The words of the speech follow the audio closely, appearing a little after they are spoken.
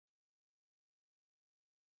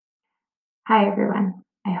Hi, everyone.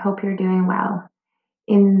 I hope you're doing well.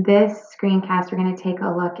 In this screencast, we're going to take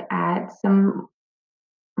a look at some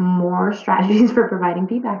more strategies for providing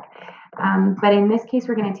feedback. But in this case,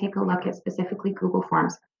 we're going to take a look at specifically Google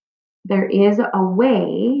Forms. There is a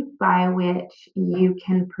way by which you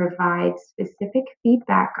can provide specific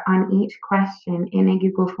feedback on each question in a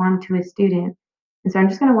Google Form to a student. And so I'm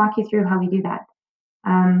just going to walk you through how we do that.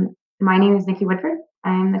 My name is Nikki Woodford.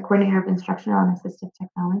 I'm the Coordinator of Instructional and Assistive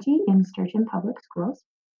Technology in Sturgeon Public Schools.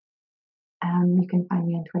 You can find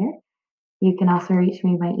me on Twitter. You can also reach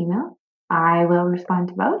me by email. I will respond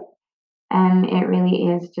to both. And it really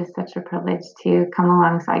is just such a privilege to come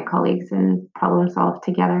alongside colleagues and problem solve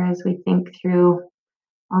together as we think through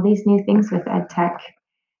all these new things with EdTech.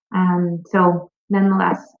 So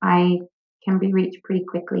nonetheless, I can be reached pretty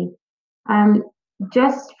quickly.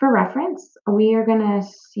 Just for reference, we are going to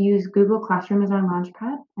use Google Classroom as our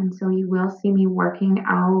launchpad. And so you will see me working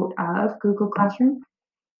out of Google Classroom.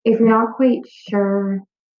 If you're not quite sure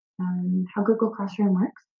how Google Classroom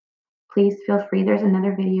works, please feel free. There's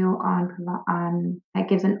another video on that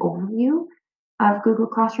gives an overview of Google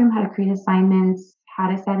Classroom, how to create assignments,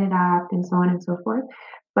 how to set it up, and so on and so forth.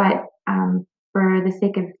 But for the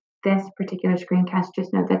sake of this particular screencast,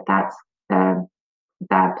 just know that that's the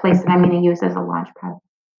place that I'm going to use as a launchpad.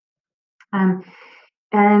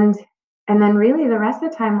 And then really the rest of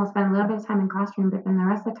the time we'll spend a little bit of time in Classroom, but then the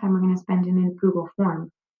rest of the time we're going to spend in a Google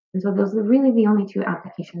Form. And so those are really the only two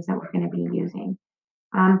applications that we're going to be using.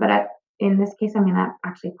 In this case, I'm going to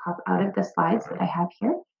actually pop out of the slides that I have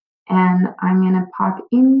here, and I'm going to pop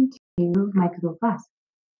into my Google Class.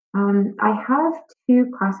 I have two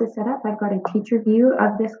classes set up. I've got a teacher view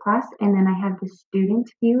of this class, and then I have the student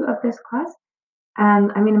view of this class. I'm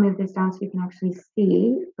going to move this down so you can actually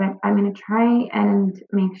see, but I'm going to try and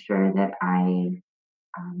make sure that I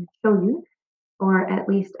show you, or at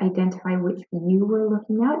least identify which view we're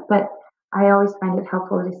looking at. But I always find it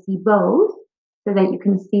helpful to see both so that you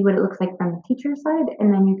can see what it looks like from the teacher side,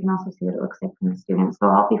 and then you can also see what it looks like from the student. So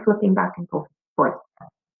I'll be flipping back and forth. All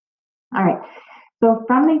right. So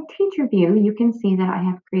from the teacher view, you can see that I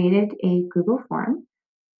have created a Google form.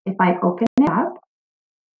 If I open it up,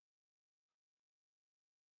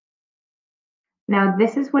 now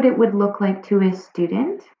this is what it would look like to a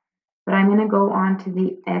student, but I'm going to go on to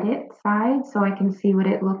the edit side so I can see what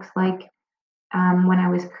it looks like when I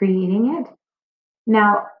was creating it.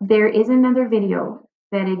 Now, there is another video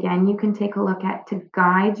that, again, you can take a look at to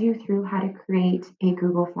guide you through how to create a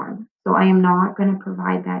Google form. So I am not going to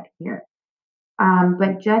provide that here.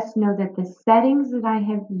 But just know that the settings that I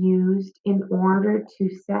have used in order to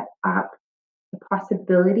set up the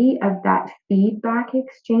possibility of that feedback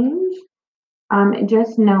exchange,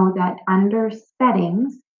 just know that under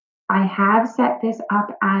settings, I have set this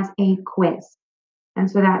up as a quiz. And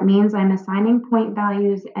so that means I'm assigning point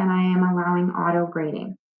values and I am allowing auto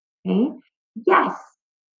grading. Okay. Yes,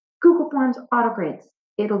 Google Forms auto grades.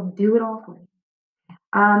 It'll do it all for you.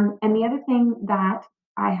 And the other thing that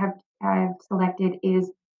I've selected is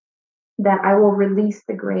that I will release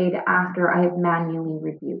the grade after I have manually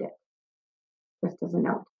reviewed it, just as a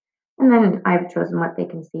note. And then I've chosen what they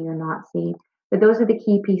can see or not see. But those are the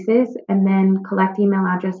key pieces. And then collect email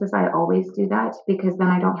addresses. I always do that because then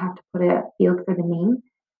I don't have to put a field for the name.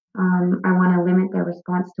 I want to limit their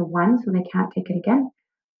response to 1 so they can't take it again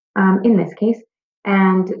in this case.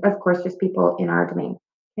 And of course, just people in our domain.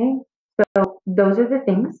 Okay, so those are the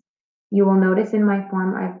things. You will notice in my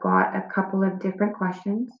form, I've got a couple of different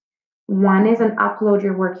questions. One is an upload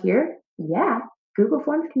your work here. Yeah, Google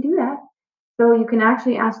Forms can do that. So you can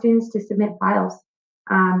actually ask students to submit files.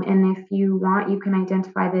 And if you want, you can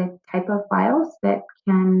identify the type of files that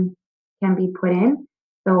can be put in.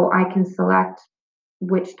 So I can select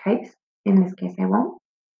which types. In this case, I won't.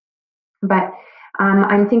 But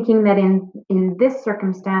I'm thinking that in this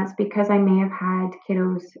circumstance, because I may have had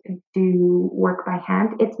kiddos do work by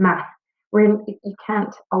hand, it's math. Where you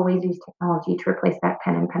can't always use technology to replace that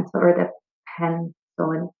pen and pencil or the pencil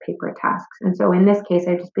and paper tasks. And so in this case,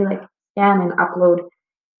 I'd just be like, scan and upload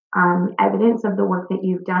evidence of the work that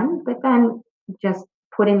you've done, but then just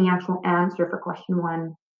put in the actual answer for question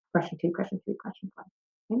 1, question 2, question 3, question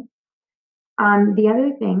 4. Okay? The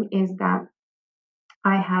other thing is that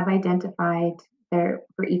I have identified there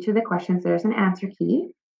for each of the questions, there's an answer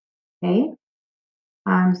key. Okay.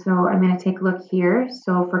 So I'm going to take a look here.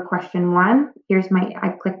 So for question 1, I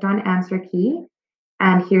clicked on answer key,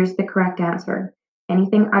 and here's the correct answer.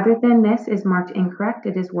 Anything other than this is marked incorrect.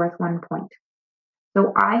 It is worth 1 point.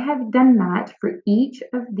 So I have done that for each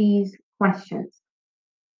of these questions.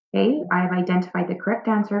 Okay, I have identified the correct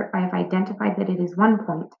answer. I have identified that it is 1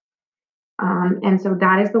 point. And so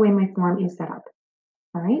that is the way my form is set up.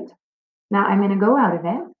 All right. Now I'm going to go out of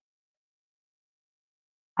it.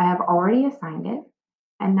 I have already assigned it.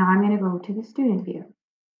 And now I'm going to go to the student view.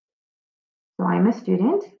 So I'm a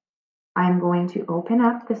student. I'm going to open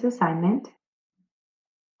up this assignment.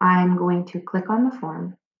 I'm going to click on the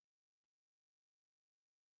form.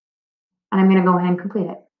 And I'm going to go ahead and complete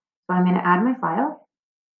it. So I'm going to add my file.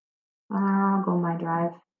 I'll go my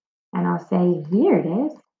drive. And I'll say, here it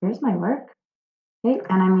is. Here's my work. Okay.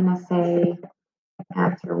 And I'm going to say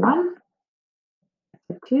answer 1,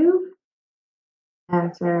 answer 2,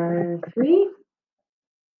 answer 3,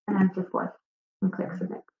 and answer 4. And click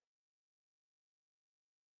submit.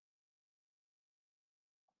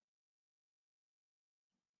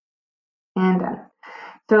 And done.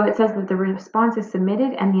 So it says that the response is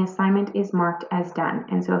submitted and the assignment is marked as done.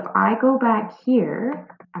 And so if I go back here,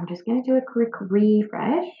 I'm just going to do a quick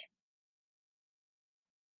refresh.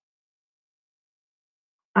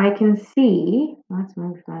 I can see, let's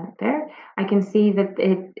move that there. I can see that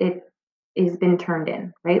it has been turned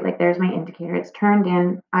in, right? Like there's my indicator. It's turned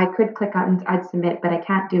in. I could click on I'd submit, but I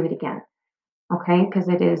can't do it again. Okay, because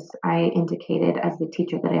I indicated as the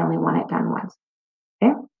teacher that I only want it done once.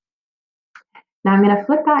 Okay. Now I'm going to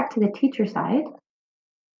flip back to the teacher side.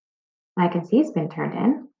 I can see it's been turned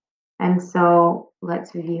in. And so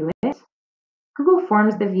let's view it. Google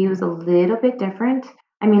Forms, the view is a little bit different.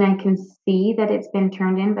 I mean, I can see that it's been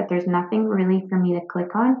turned in, but there's nothing really for me to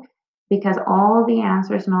click on because all the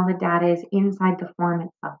answers and all the data is inside the form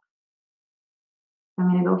itself. I'm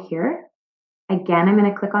going to go here. Again, I'm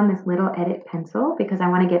going to click on this little edit pencil because I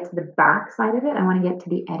want to get to the back side of it. I want to get to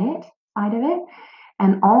the edit side of it.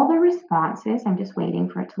 And all the responses, I'm just waiting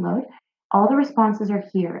for it to load. All the responses are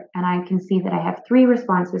here. And I can see that I have 3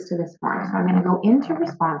 responses to this form. So I'm going to go into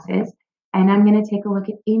responses and I'm going to take a look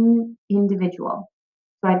at individual.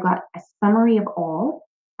 So I've got a summary of all.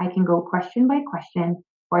 I can go question by question,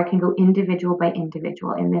 or I can go individual by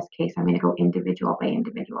individual. In this case, I'm going to go individual by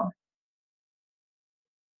individual.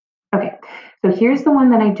 Okay, so here's the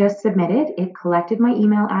one that I just submitted. It collected my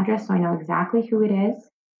email address, so I know exactly who it is.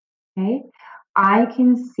 Okay, I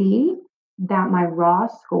can see that my raw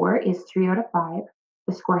score is 3 out of 5.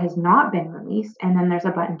 The score has not been released, and then there's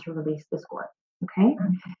a button to release the score. Okay,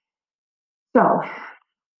 so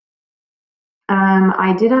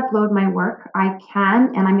I did upload my work. I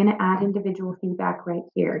can, and I'm going to add individual feedback right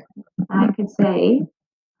here. I could say,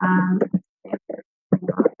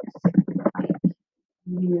 like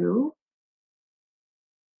you.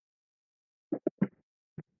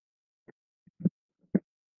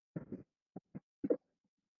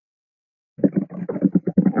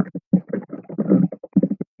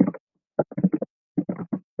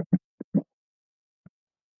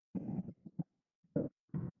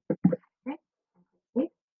 Okay.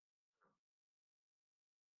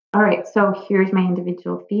 All right, so here's my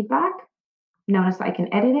individual feedback. Notice I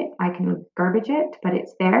can edit it, I can garbage it, but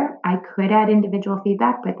it's there. I could add individual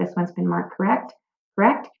feedback, but this one's been marked correct.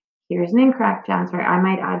 Correct. Here's an incorrect answer. I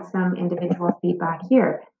might add some individual feedback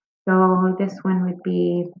here. So this one would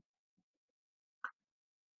be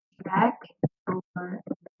check over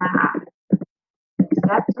that.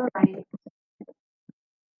 That's all right.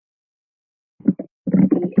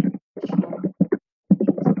 The addition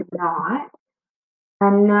is not.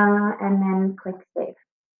 And then click save.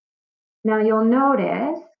 Now you'll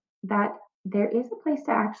notice that there is a place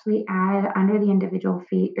to actually add under the individual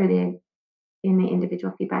feed or in the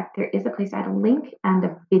individual feedback, there is a place to add a link and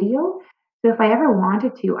a video. So if I ever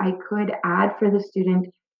wanted to, I could add for the student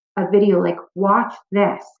a video like watch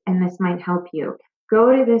this and this might help you.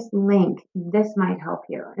 Go to this link, this might help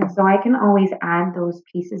you. And so I can always add those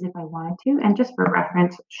pieces if I wanted to. And just for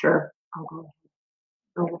reference, sure, I'll go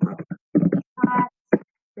ahead.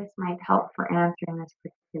 This might help for answering this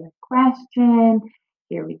particular question.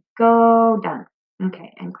 Here we go, done.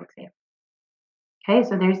 Okay, and click save. Okay,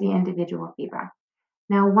 so there's the individual feedback.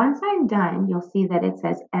 Now, once I'm done, you'll see that it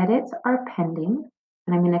says edits are pending,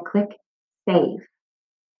 and I'm going to click save.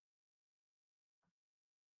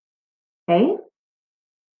 Okay.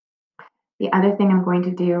 The other thing I'm going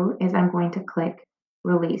to do is I'm going to click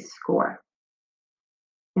release score.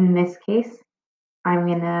 In this case, I'm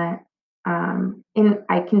going to,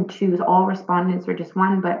 I can choose all respondents or just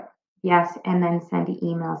one, but yes, and then send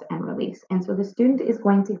emails and release. And so the student is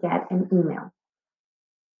going to get an email.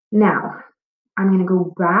 Now, I'm going to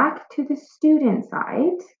go back to the student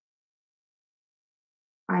side.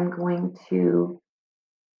 I'm going to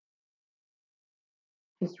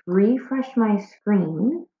just refresh my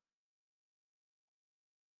screen.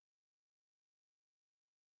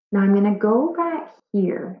 Now I'm going to go back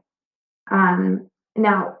here.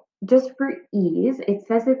 Now just for ease, it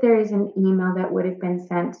says that there is an email that would have been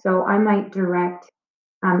sent. So I might direct,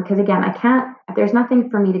 because again, I can't, there's nothing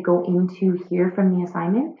for me to go into here from the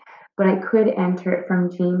assignment, but I could enter it from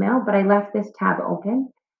Gmail. But I left this tab open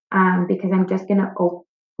because I'm just going to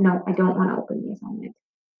no, I don't want to open the assignment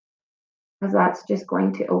because that's just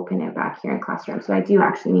going to open it back here in Classroom. So I do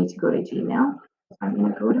actually need to go to Gmail. So I'm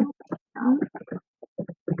going to go to Gmail.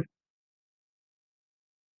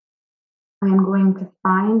 I'm going to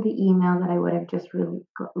find the email that I would have just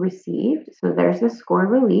received. So there's the score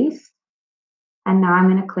release. And now I'm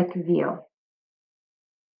going to click view.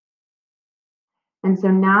 And so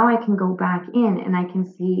now I can go back in and I can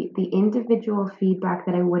see the individual feedback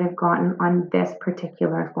that I would have gotten on this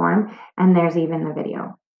particular form. And there's even the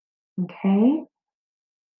video. Okay.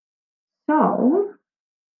 So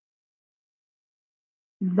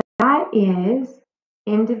that is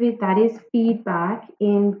that is feedback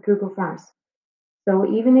in Google Forms.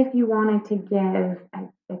 So even if you wanted to give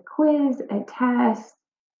a quiz, a test,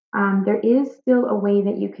 there is still a way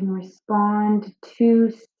that you can respond to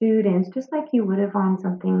students, just like you would have on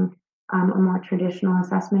something, a more traditional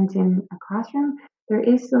assessment in a classroom. There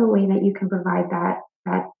is still a way that you can provide that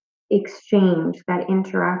exchange, that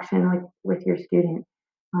interaction with your student,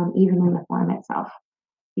 even in the form itself.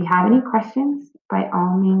 If you have any questions, by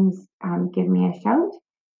all means, give me a shout.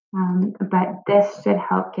 But this should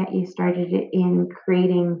help get you started in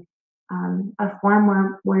creating a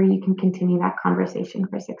form where you can continue that conversation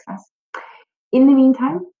for success. In the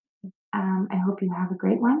meantime, I hope you have a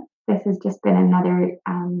great one. This has just been another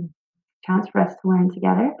chance for us to learn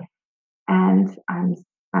together. And I'm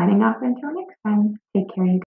signing off until next time. Take care, you guys.